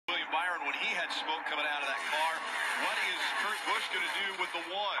horn when he had smoke coming out of that car. What is Kurt Busch going to do with the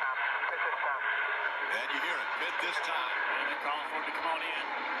one? And you hear it, pit this time. And they're calling for him to come on in.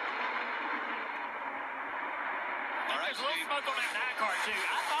 All right, there's a little smoke on that 9 car, too.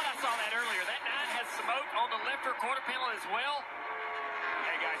 I thought I saw that earlier. That 9 has smoke on the lifter quarter panel as well.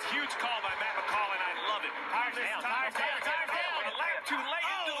 Hey, guys, huge call by Matt McCall, and I love it. Tires down, tires down. A lap too late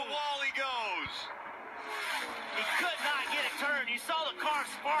into the wall he goes. He could not get it turned. You saw the car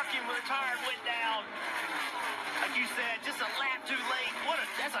sparking when the tire went down. Like you said, just a lap too late.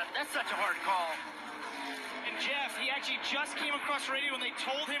 That's such a hard call. And Jeff, he actually just came across the radio when they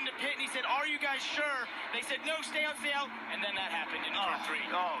told him to pit, and he said, "Are you guys sure?" They said, "No, stay out, stay out." And then that happened in turn 3.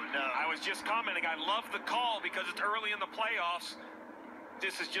 Oh, no. I was just commenting, I love the call because it's early in the playoffs.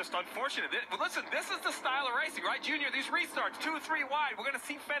 This is just unfortunate. Listen, this is the style of racing, right, Junior? These restarts, 2 or 3 wide. We're going to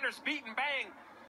see fenders beat and bang.